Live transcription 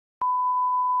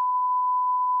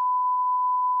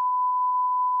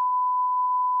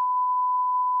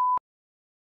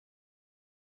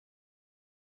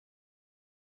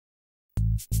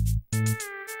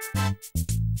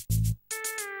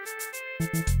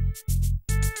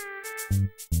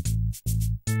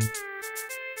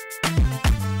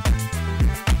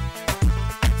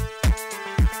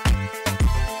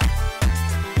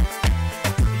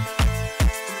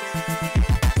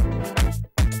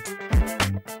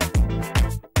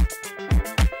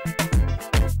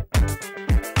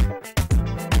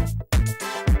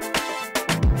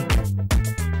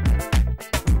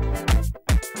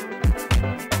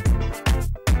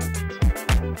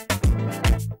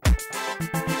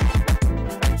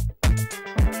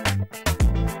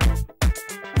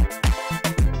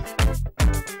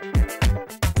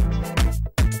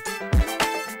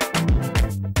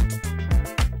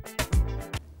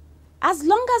As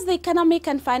long as the Economic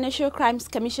and Financial Crimes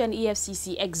Commission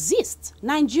EFCC exists,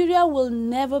 Nigeria will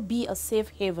never be a safe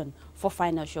haven for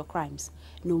financial crimes.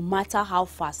 No matter how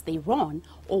fast they run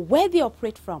or where they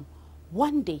operate from,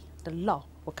 one day the law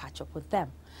will catch up with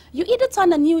them. You either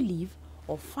turn a new leaf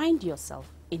or find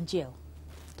yourself in jail.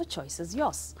 The choice is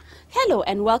yours. Hello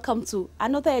and welcome to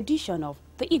another edition of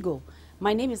The Eagle.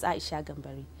 My name is Aisha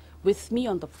Gambari. With me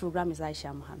on the program is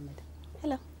Aisha Mohammed.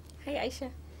 Hello. Hi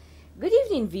Aisha. Good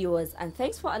evening viewers, and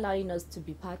thanks for allowing us to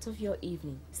be part of your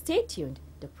evening. Stay tuned.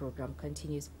 The program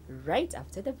continues right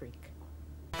after the break.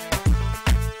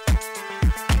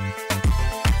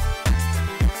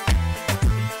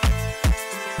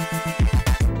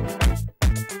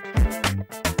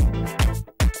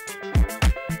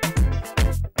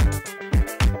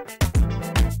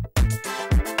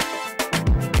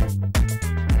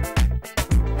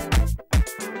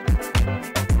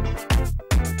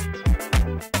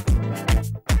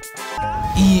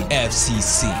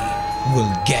 EFCC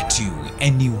will get you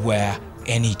anywhere,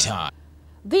 anytime.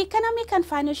 The Economic and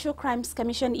Financial Crimes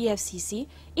Commission EFCC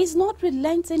is not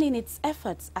relenting in its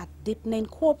efforts at deepening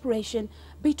cooperation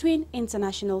between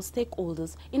international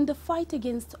stakeholders in the fight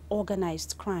against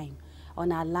organized crime.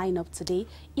 On our lineup today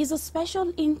is a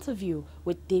special interview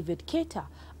with David Keita,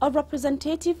 a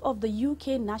representative of the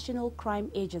UK National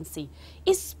Crime Agency.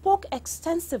 He spoke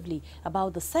extensively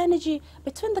about the synergy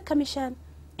between the Commission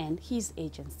and his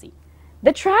agency.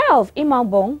 The trial of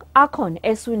Imambong Akon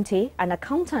Esunte, an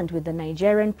accountant with the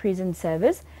Nigerian Prison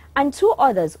Service, and two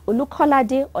others,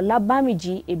 Olukolade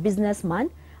Olabamiji, a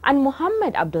businessman, and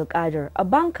Muhammad Abdulkader, a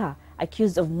banker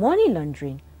accused of money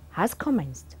laundering, has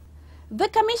commenced. The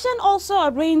Commission also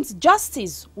arraigned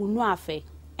Justice Unuafe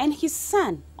and his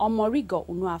son, Omorigo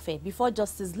Unuafe, before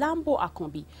Justice Lambo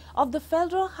Akombi of the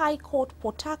Federal High Court,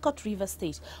 Port Harcourt, River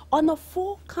State, on a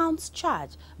 4-count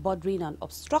charge bordering on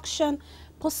obstruction,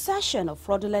 possession of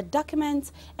fraudulent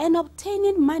documents, and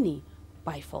obtaining money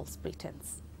by false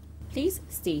pretense. Please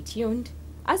stay tuned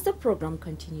as the program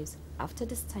continues after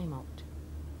this timeout.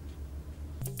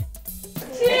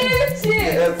 Cheers!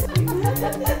 Cheers!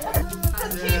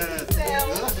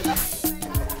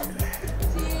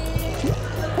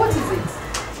 What is it?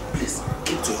 Please,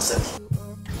 keep to yourself.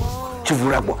 Chief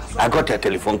Urabo, I got a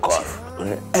telephone call.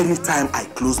 Anytime I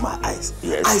close my eyes,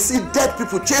 yes, I see dead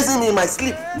people chasing me in my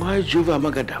sleep. My Jova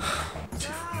Magadam.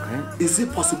 Chief, is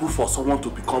it possible for someone to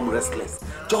become restless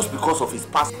just because of his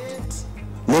past?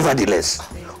 Nevertheless,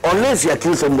 unless you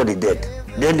kill somebody dead,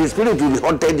 then the spirit will be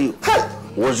haunted you. Hey!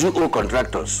 Was you all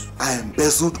contractors? I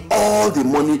embezzled all the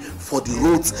money for the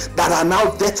roads that are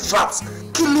now death traps,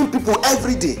 killing people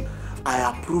every day.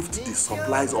 I approved the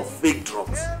supplies of fake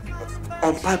drugs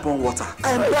on pipe and water.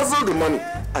 I embezzled the money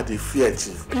at the fear,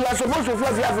 Chief. You are supposed to fly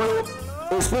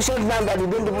a special man that the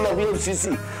people of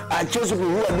EFCC and chase people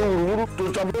who are doing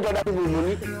to submit other people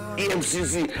money.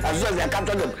 EFCC, as soon as they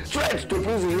capture them, straight to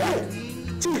prison.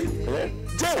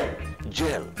 Chief, jail.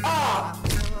 Jail.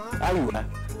 How you are?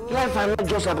 Life are not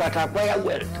just about acquire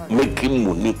wealth, making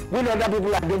money. When other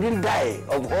people they didn't die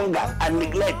of hunger and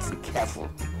neglect. Be careful.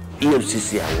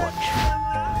 EFCC I watch.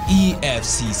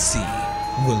 EFCC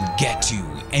will get you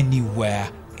anywhere,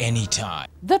 anytime.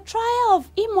 The trial of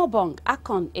Imambong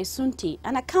Akon Esunte,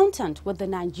 an accountant with the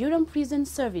Nigerian Prison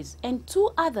Service, and two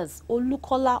others,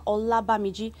 Olukola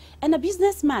Olabamiji and a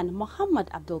businessman, Muhammad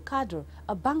Abdulkader,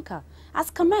 a banker, has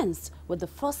commenced with the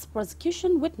first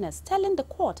prosecution witness telling the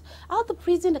court how the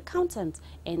prison accountant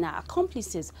and her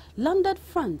accomplices laundered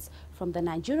funds from the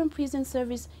Nigerian Prison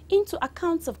Service into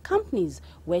accounts of companies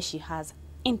where she has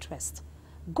interest.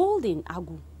 Golden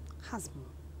Agu has more.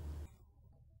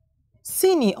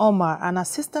 Sini Omar, an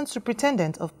assistant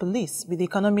superintendent of police with the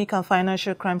Economic and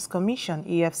Financial Crimes Commission,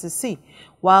 EFCC,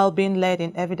 while being led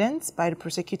in evidence by the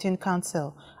prosecuting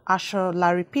counsel, Asher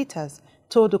Larry Peters,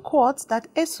 told the court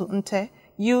that Esu Nte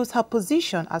used her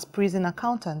position as prison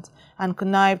accountant and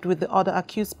connived with the other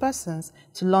accused persons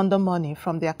to launder money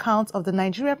from the accounts of the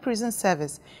Nigeria Prison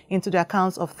Service into the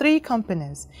accounts of 3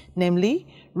 companies, namely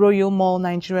Royal Mall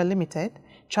Nigeria Limited,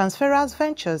 Transferaz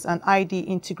Ventures and ID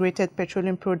Integrated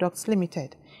Petroleum Products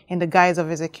Limited, in the guise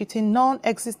of executing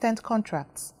non-existent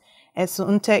contracts.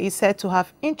 Esunte is said to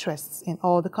have interests in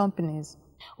all the companies.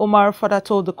 Omar further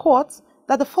told the court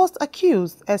that the first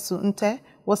accused, Esunte,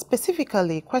 was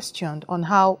specifically questioned on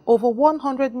how over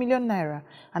 100 million naira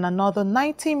and another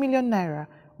 90 million naira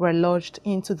were lodged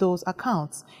into those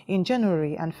accounts in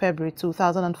January and February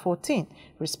 2014,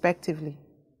 respectively.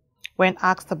 When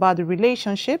asked about the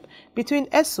relationship between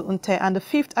Esunte and the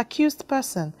 5th accused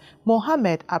person,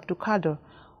 Mohammed Abdulkader,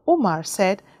 Omar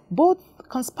said both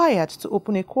conspired to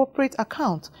open a corporate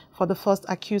account for the first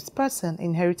accused person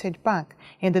in Heritage Bank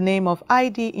in the name of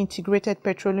ID Integrated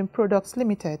Petroleum Products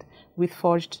Limited with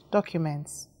forged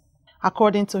documents.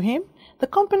 According to him, the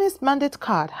company's mandate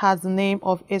card has the name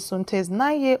of Esunte's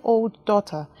 9-year-old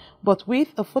daughter, but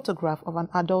with a photograph of an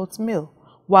adult male,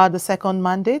 while the second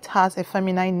mandate has a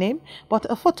feminine name but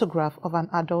a photograph of an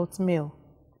adult male.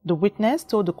 The witness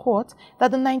told the court that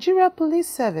the Nigeria Police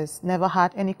Service never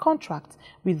had any contract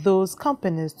with those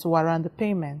companies to warrant the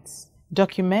payments.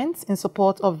 Documents in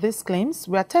support of these claims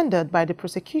were tendered by the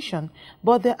prosecution,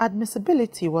 but their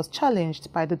admissibility was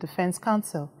challenged by the defense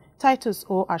counsel, Titus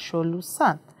O. Asholu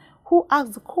Sant, who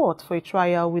asked the court for a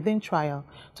trial within trial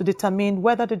to determine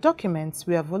whether the documents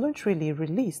were voluntarily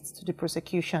released to the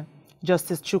prosecution.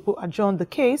 Justice Chukwu adjourned the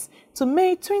case to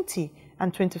May 20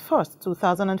 and 21,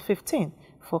 2015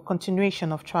 for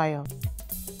continuation of trial.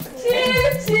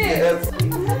 Yes.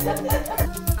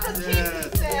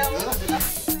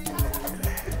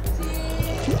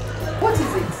 What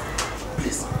is it?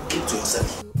 Please, keep to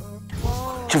yourself.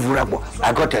 Chivurabo,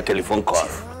 I got a telephone call.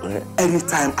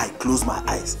 Anytime I close my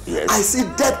eyes, yes, I see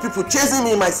dead people chasing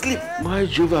me in my sleep. My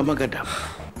Jova Magadam.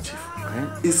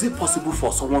 Is it possible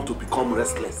for someone to become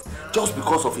restless just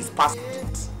because of his past?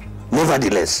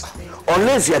 Nevertheless,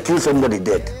 unless you accuse somebody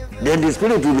dead, then the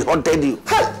spirit will be haunted you.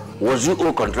 Hey! Was you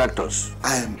all contractors?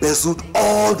 I embezzled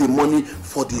all the money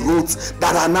for the roads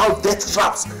that are now death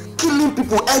traps, killing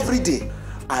people every day.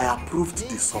 I approved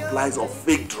the supplies of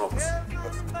fake drugs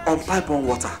on pipe and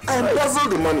water. I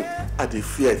embezzled the money. I dey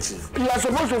fear, Chief. You are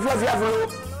supposed to fear,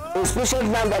 especially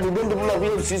now that the people of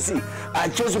EFCC are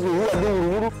chasing people who are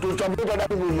doing to submit other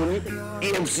people's money.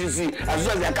 EFCC, as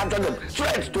soon as they capture them,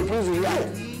 straight to prison.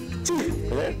 Chief,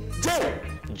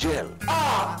 jail.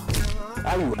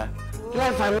 How you are?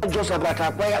 Life are not just about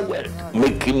acquire wealth,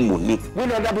 making money.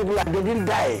 When other people are didn't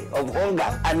die of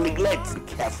hunger and neglect. Be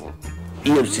careful.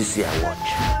 EFCC I watch.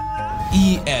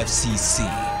 EFCC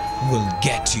will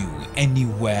get you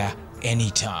anywhere,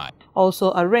 anytime.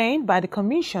 Also arraigned by the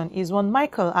commission is one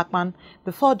Michael Akpan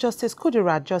before Justice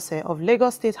Kudirat Jose of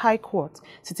Lagos State High Court,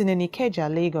 sitting in Ikeja,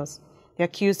 Lagos. The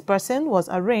accused person was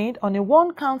arraigned on a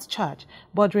 1-count charge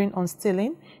bordering on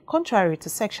stealing, contrary to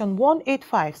Section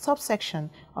 185, subsection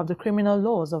of the Criminal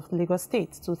Laws of Lagos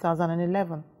State,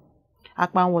 2011.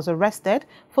 Akpan was arrested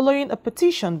following a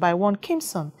petition by one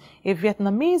Kimson, a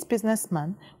Vietnamese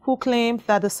businessman who claimed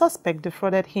that the suspect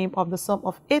defrauded him of the sum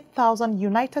of 8,000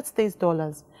 United States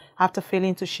dollars after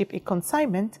failing to ship a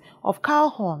consignment of cow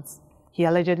horns he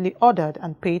allegedly ordered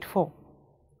and paid for.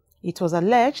 It was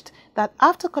alleged that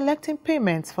after collecting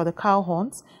payments for the cow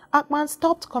horns, Akpan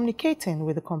stopped communicating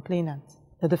with the complainant.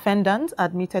 The defendant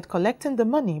admitted collecting the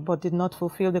money but did not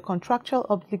fulfill the contractual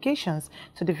obligations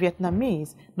to the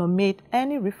Vietnamese nor made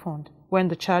any refund. When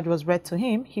the charge was read to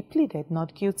him, he pleaded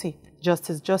not guilty.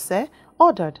 Justice Jose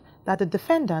ordered that the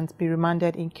defendant be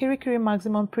remanded in Kirikiri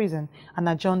Maximum Prison and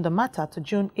adjourned the matter to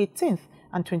June 18th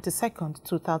and 22nd,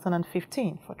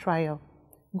 2015 for trial.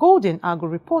 Golden Argo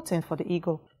reporting for the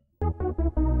Eagle.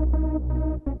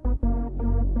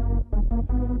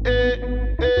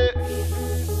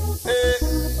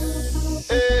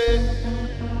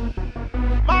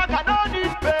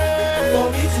 For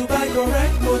me to buy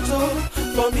correct motor,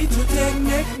 for me to take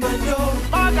make my dough,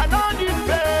 Maga no need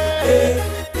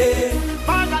pay.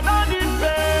 Maga no need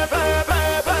pay.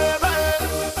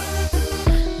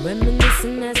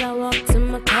 Reminiscing as I walk to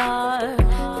my car,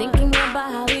 thinking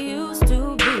about how we used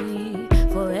to be.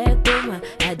 For Ekoma,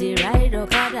 I did ride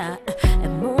Okada,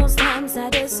 and most times I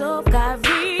did so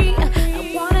carry.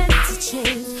 I wanted to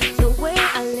change the way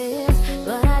I live,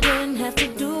 but I didn't have to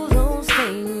do those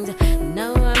things.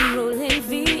 Now I'm rolling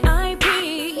VIP,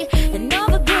 and all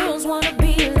the girls wanna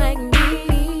be like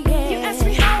me. Yeah. You ask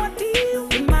me how I deal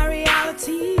with my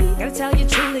reality. Gotta tell you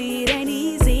truly, it ain't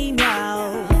easy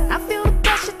now. I feel the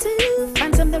pressure to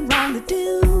find something wrong to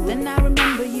do. Then I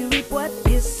remember you reap what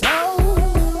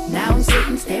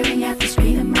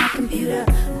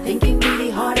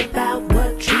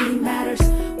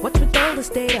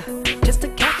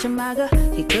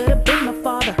have been my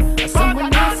father or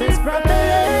someone else's brother.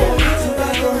 For me to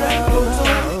buy correct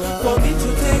motor, for me to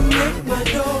take my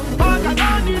dough.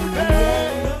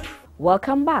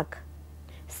 Welcome back.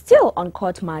 Still on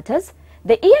court matters,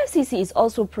 the EFCC is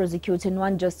also prosecuting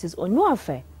one Justice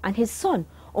Onuafe and his son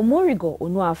Omorigo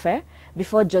Onuafe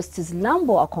before Justice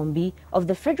Lambo Akombi of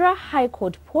the Federal High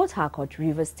Court Port Harcourt,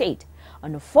 Rivers State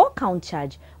on a 4-count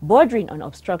charge bordering on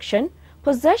obstruction,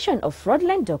 possession of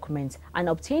fraudulent documents and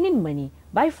obtaining money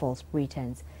by false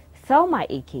pretense. Thelma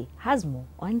AK has more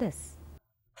on this.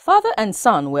 Father and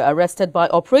son were arrested by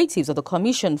operatives of the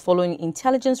Commission following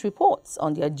intelligence reports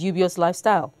on their dubious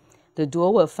lifestyle. The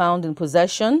duo were found in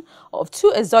possession of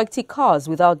 2 exotic cars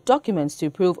without documents to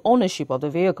prove ownership of the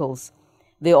vehicles.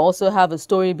 They also have a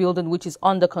story building which is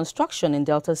under construction in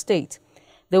Delta State.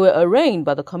 They were arraigned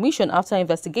by the Commission after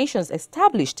investigations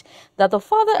established that the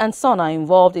father and son are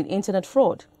involved in internet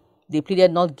fraud. They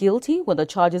pleaded not guilty when the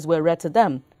charges were read to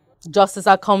them. Justice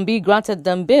Akombi granted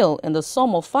them bail in the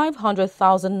sum of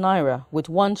 500,000 naira with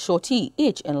 1 shorty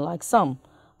each in like sum.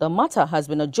 The matter has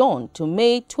been adjourned to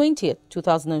May 20,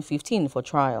 2015 for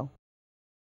trial.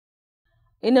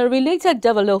 In a related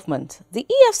development, the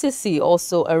EFCC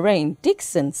also arraigned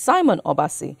Dixon Simon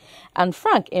Obasi and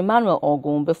Frank Emmanuel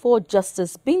Ogun before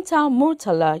Justice Binta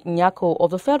Murtala Nyako of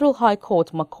the Federal High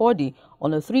Court Makurdi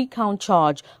on a 3-count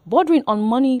charge bordering on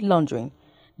money laundering.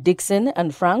 Dixon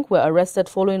and Frank were arrested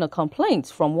following a complaint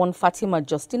from one Fatima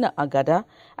Justina Agada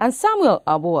and Samuel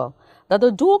Abuel that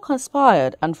the duo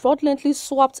conspired and fraudulently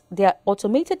swapped their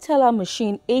automated teller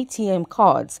machine ATM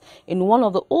cards in one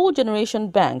of the old generation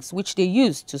banks which they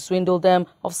used to swindle them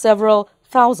of several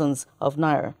thousands of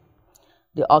naira.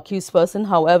 The accused person,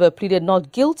 however, pleaded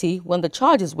not guilty when the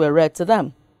charges were read to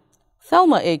them.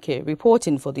 Thelma AK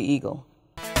reporting for the Eagle.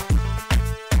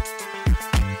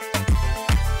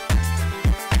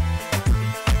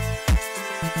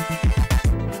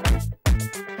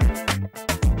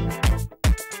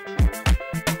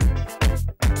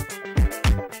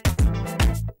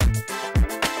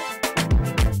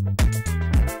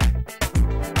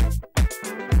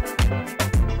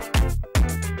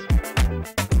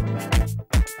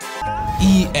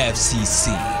 EFCC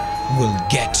will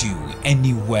get you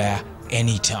anywhere,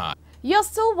 anytime. You're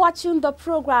still watching the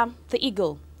program, The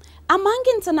Eagle. Among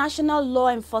international law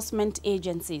enforcement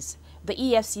agencies, the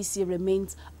EFCC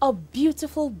remains a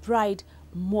beautiful bride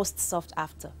most sought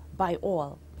after by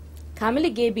all.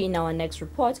 Kamili Gaby in our next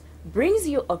report brings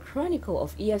you a chronicle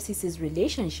of EFCC's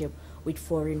relationship with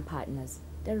foreign partners.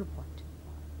 The report.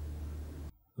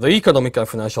 The Economic and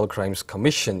Financial Crimes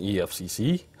Commission,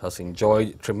 EFCC, has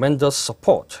enjoyed tremendous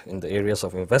support in the areas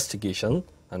of investigation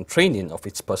and training of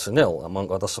its personnel,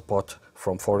 among other support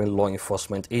from foreign law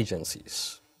enforcement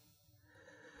agencies.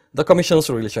 The Commission's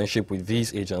relationship with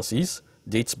these agencies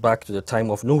dates back to the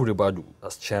time of Nuhu Ribadu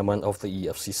as chairman of the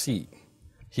EFCC.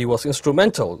 He was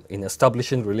instrumental in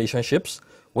establishing relationships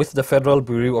with the Federal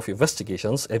Bureau of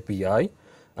Investigations, FBI,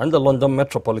 and the London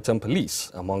Metropolitan Police,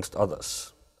 amongst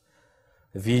others.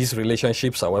 These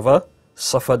relationships, however,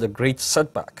 suffered a great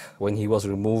setback when he was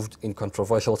removed in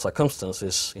controversial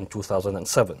circumstances in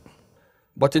 2007.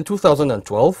 But in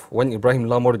 2012, when Ibrahim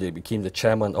Lamorde became the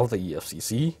chairman of the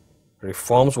EFCC,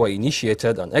 reforms were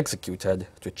initiated and executed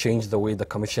to change the way the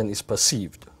Commission is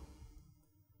perceived.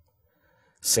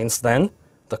 Since then,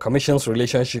 the Commission's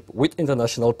relationship with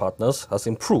international partners has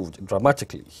improved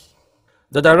dramatically.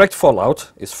 The direct fallout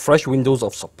is fresh windows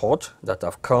of support that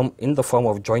have come in the form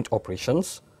of joint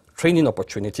operations, training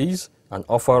opportunities, and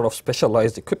offer of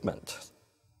specialized equipment.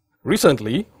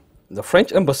 Recently, the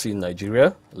French embassy in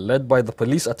Nigeria, led by the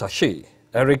police attaché,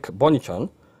 Eric Bonichan,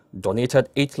 donated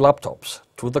 8 laptops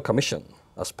to the Commission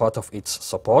as part of its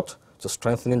support to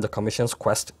strengthening the Commission's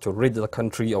quest to rid the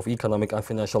country of economic and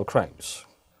financial crimes.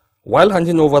 While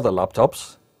handing over the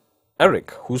laptops,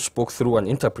 Eric, who spoke through an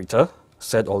interpreter,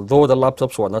 said although the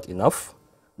laptops were not enough,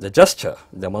 the gesture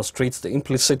demonstrates the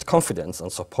implicit confidence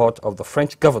and support of the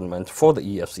French government for the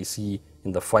EFCC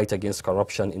in the fight against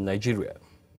corruption in Nigeria.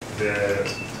 The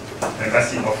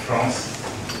Embassy of France,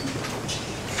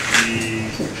 we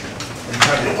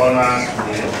have the honor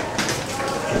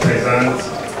to present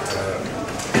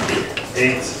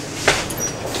 8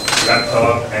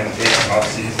 laptops and 8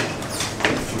 houses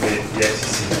to the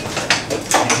EFCC. It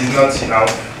is not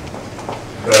enough,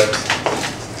 but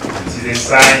it is a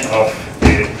sign of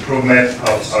the improvement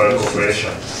of our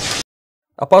cooperation.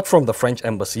 Apart from the French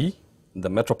embassy, the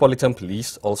Metropolitan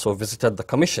Police also visited the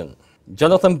Commission.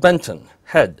 Jonathan Benton,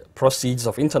 head Proceeds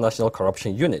of International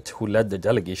Corruption Unit, who led the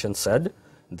delegation, said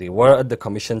they were at the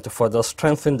Commission to further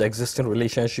strengthen the existing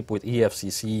relationship with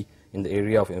EFCC in the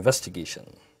area of investigation.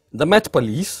 The Met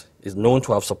Police is known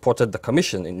to have supported the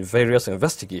Commission in various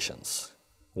investigations,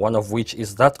 one of which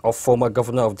is that of former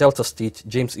Governor of Delta State,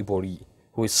 James Ibori,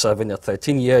 who is serving a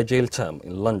 13-year jail term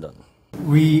in London.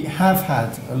 We have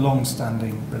had a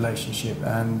long-standing relationship,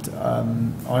 and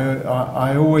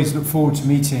I always look forward to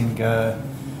meeting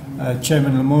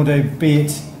Chairman Lamorde, be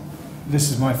it this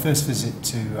is my first visit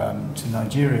to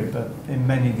Nigeria, but in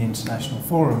many of the international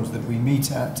forums that we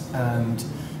meet at and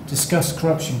discuss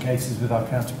corruption cases with our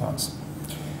counterparts.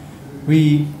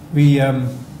 We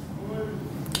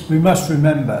must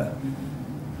remember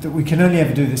that we can only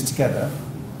ever do this together.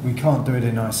 We can't do it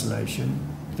in isolation.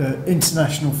 The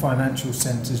international financial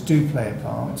centres do play a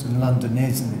part, and London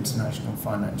is an international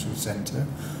financial centre.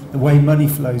 The way money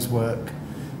flows work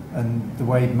and the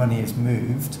way money is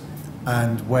moved,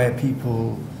 and where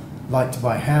people like to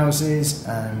buy houses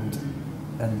and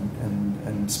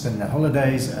spend their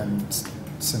holidays and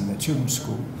send their children to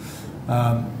school.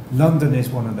 London is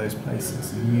one of those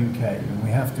places in the UK, and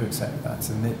we have to accept that.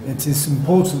 And it is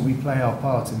important we play our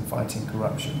part in fighting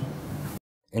corruption.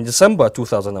 In December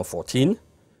 2014,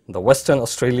 the Western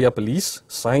Australia Police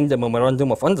signed a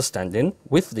Memorandum of Understanding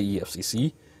with the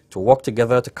EFCC to work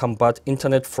together to combat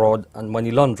internet fraud and money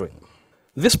laundering.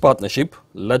 This partnership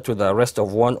led to the arrest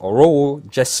of one Orowo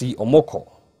Jesse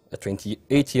Omoko, a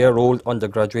 28-year-old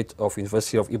undergraduate of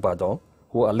University of Ibadan,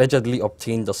 who allegedly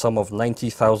obtained the sum of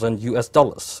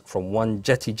 $90,000 from one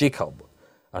Jetty Jacob,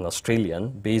 an Australian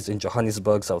based in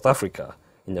Johannesburg, South Africa,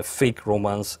 in a fake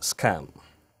romance scam.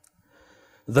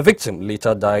 The victim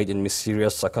later died in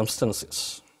mysterious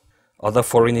circumstances. Other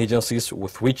foreign agencies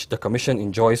with which the Commission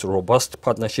enjoys robust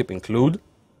partnership include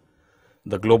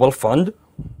the Global Fund,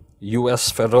 U.S.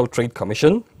 Federal Trade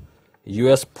Commission,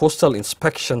 U.S. Postal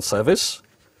Inspection Service,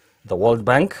 the World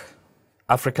Bank,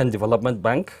 African Development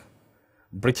Bank,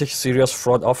 British Serious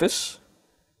Fraud Office,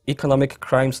 Economic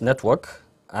Crimes Network,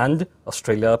 and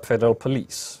Australia Federal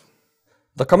Police.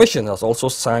 The Commission has also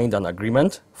signed an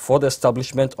agreement for the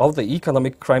establishment of the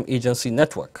Economic Crime Agency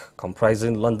Network,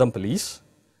 comprising London Police,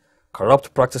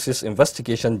 Corrupt Practices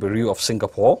Investigation Bureau of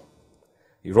Singapore,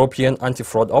 European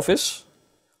Anti-Fraud Office,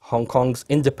 Hong Kong's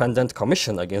Independent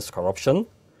Commission Against Corruption,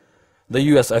 the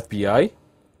US FBI,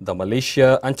 the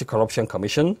Malaysia Anti-Corruption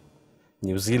Commission,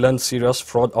 New Zealand Serious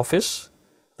Fraud Office,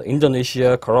 the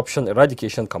Indonesia Corruption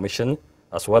Eradication Commission,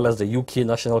 as well as the UK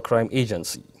National Crime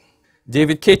Agency.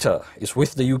 David Cater is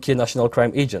with the UK National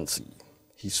Crime Agency.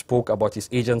 He spoke about his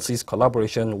agency's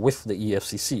collaboration with the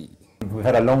EFCC. We've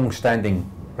had a long-standing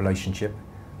relationship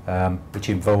which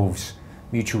involves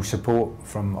mutual support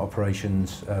from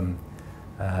operations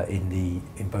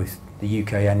in both the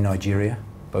UK and Nigeria,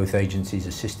 both agencies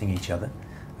assisting each other,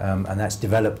 and that's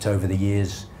developed over the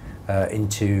years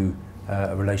into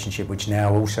a relationship which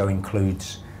now also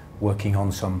includes working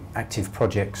on some active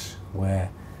projects where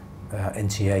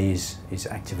NTA is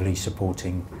actively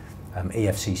supporting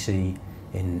EFCC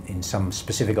in some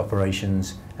specific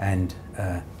operations and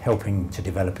helping to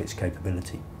develop its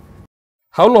capability.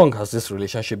 How long has this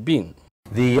relationship been?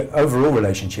 The overall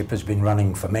relationship has been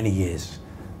running for many years,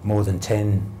 more than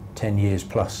 10 years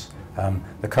plus.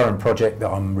 The current project that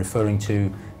I'm referring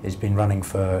to has been running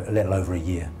for a little over a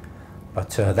year, but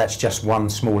that's just one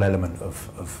small element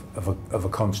of a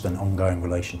constant ongoing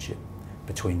relationship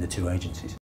between the two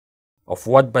agencies. Of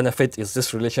what benefit is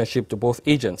this relationship to both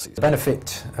agencies? The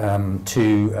benefit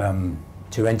to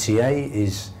NTA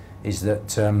is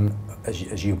that,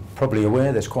 as you're probably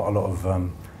aware, there's quite a lot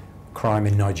of crime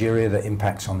in Nigeria that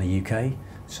impacts on the UK.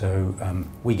 So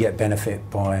we get benefit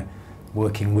by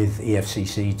working with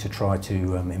EFCC to try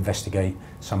to investigate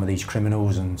some of these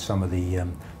criminals and some of the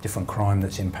different crime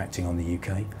that's impacting on the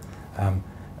UK.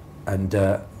 And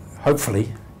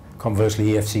hopefully,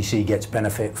 conversely, EFCC gets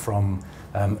benefit from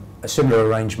a similar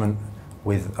arrangement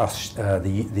with us,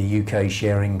 the UK,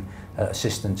 sharing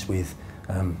assistance with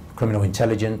criminal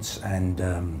intelligence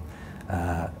and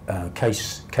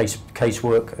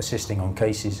casework, assisting on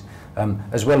cases,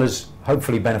 as well as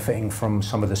hopefully benefiting from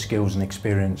some of the skills and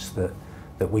experience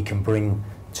that we can bring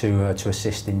to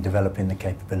assist in developing the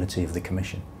capability of the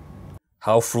Commission.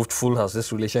 How fruitful has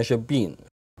this relationship been?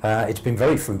 It's been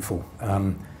very fruitful.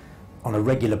 On a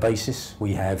regular basis,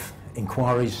 we have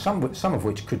inquiries, some of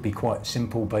which could be quite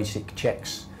simple, basic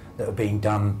checks that are being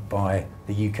done by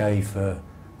the UK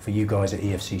for you guys at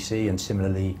EFCC, and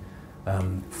similarly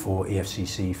for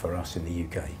EFCC for us in the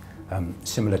UK.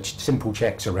 Simple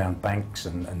checks around banks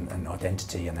and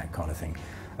identity and that kind of thing,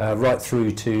 right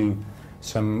through to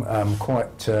some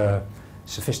quite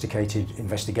sophisticated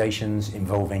investigations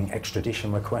involving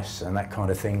extradition requests and that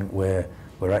kind of thing, where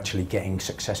we're actually getting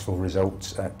successful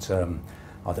results at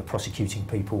either prosecuting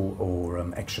people or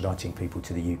extraditing people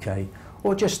to the UK,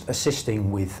 or just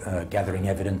assisting with gathering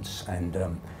evidence and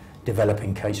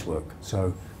developing casework.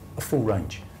 So a full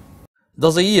range.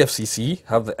 Does the EFCC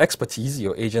have the expertise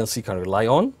your agency can rely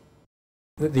on?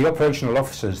 The operational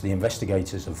officers, the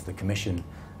investigators of the Commission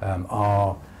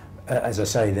are, as I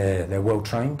say, they're well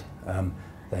trained.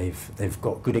 They've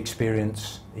got good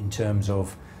experience in terms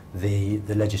of the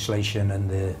legislation and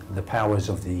the powers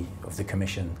of the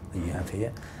Commission that you have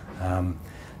here,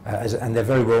 and they're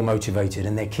very well motivated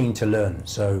and they're keen to learn.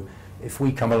 So if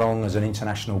we come along as an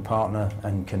international partner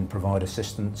and can provide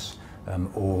assistance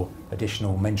or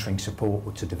additional mentoring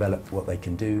support to develop what they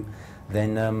can do,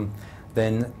 then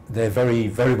they're very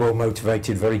well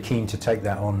motivated, very keen to take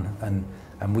that on, and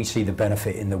we see the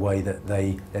benefit in the way that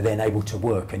they're then able to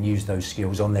work and use those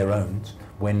skills on their own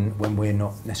when we're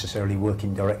not necessarily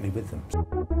working directly with them.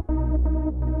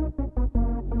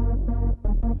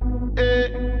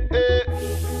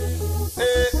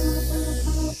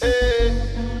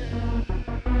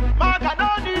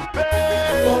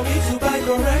 For me to buy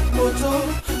correct motor,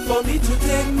 for me to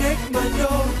take make my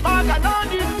dough,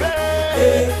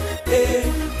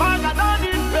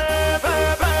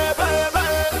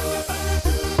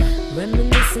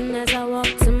 reminiscing as I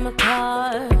walk to my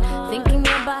car, thinking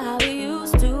about how we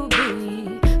used to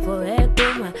be. For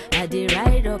Ekoma, I did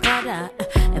ride Okada,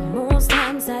 and most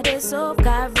times I did so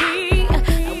carry.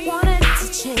 I wanted to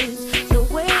change the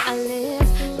way I live,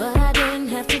 but I didn't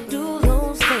have to do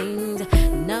those things.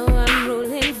 Now I'm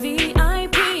rolling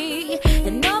VIP,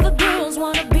 and all the girls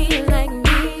wanna be like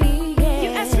me. Yeah. You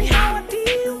ask me how I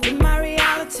deal with my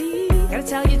reality. Gotta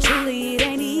tell you truly, it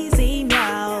ain't easy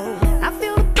now. I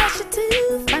feel the pressure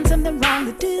to find something wrong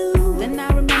to do. Then I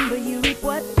remember you reap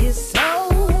what you sow.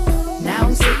 Now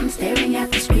I'm sitting staring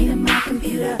at the screen of my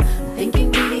computer,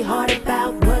 thinking really hard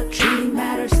about what truly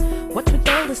matters. What's with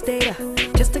all this data?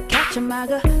 Just to catch a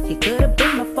maga. He could have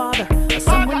been my father or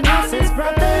someone else's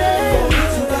brother. For me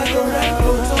to buy correct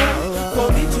motor, for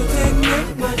me to take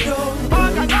make my dough.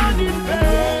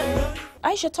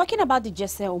 Aisha, talking about the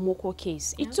Jesse Omoko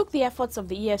case, it took the efforts of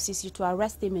the EFCC to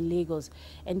arrest him in Lagos,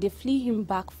 and they flew him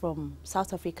back from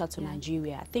South Africa to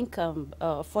Nigeria. I think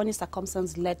funny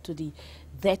circumstance led to the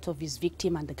death of his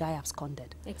victim, and the guy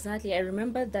absconded. Exactly. I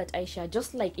remember that, Aisha,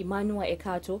 just like Emmanuel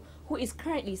Ekato, who is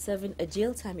currently serving a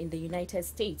jail time in the United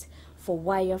States for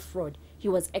wire fraud. He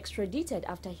was extradited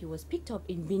after he was picked up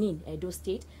in Benin, Edo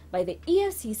State, by the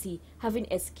EFCC, having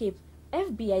escaped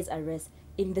FBI's arrest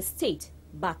in the state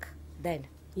back then.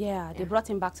 Yeah, they brought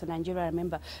him back to Nigeria. I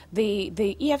remember the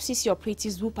EFCC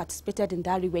operatives who participated in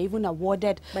that were even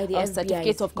awarded by the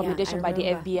certificate of commendation by the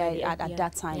FBI at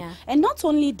that time. Yeah. And not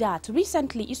only that,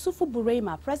 recently Isufu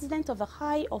Burema, president of the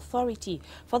High Authority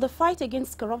for the Fight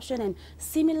Against Corruption and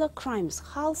Similar Crimes,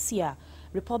 Halsia,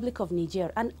 Republic of Niger,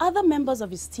 and other members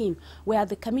of his team were at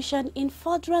the commission in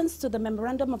furtherance to the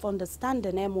Memorandum of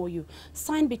Understanding MOU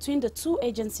signed between the two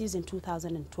agencies in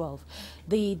 2012.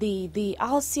 The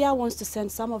Halsia wants to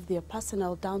send some of their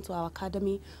personnel down to our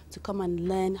academy to come and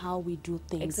learn how we do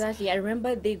things. Exactly. I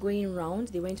remember they going round,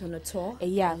 they went on a tour.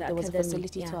 Yeah, there was a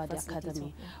facility tour at the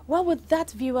academy. Well, with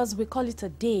that, viewers, we call it a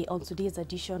day on today's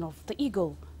edition of The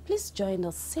Eagle. Please join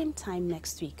us same time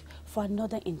next week for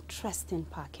another interesting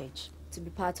package. To be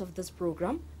part of this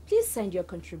program, please send your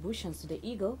contributions to The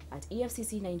Eagle at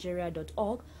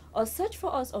efccnigeria.org or search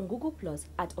for us on Google Plus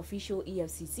at Official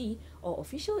EFCC or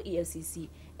Official EFCC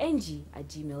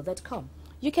ng@gmail.com.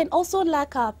 You can also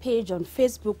like our page on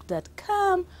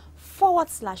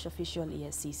facebook.com/Official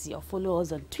EFCC or follow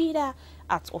us on Twitter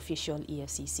at Official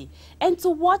EFCC. And to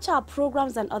watch our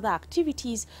programs and other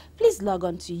activities, please log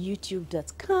on to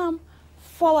youtube.com/Official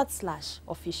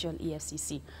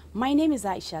EFCC. My name is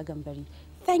Aisha Gambari.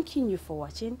 Thanking you for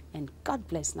watching, and God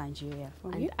bless Nigeria.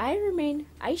 And I remain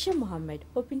Aisha Muhammad,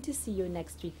 hoping to see you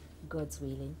next week, God's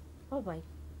willing. Bye-bye.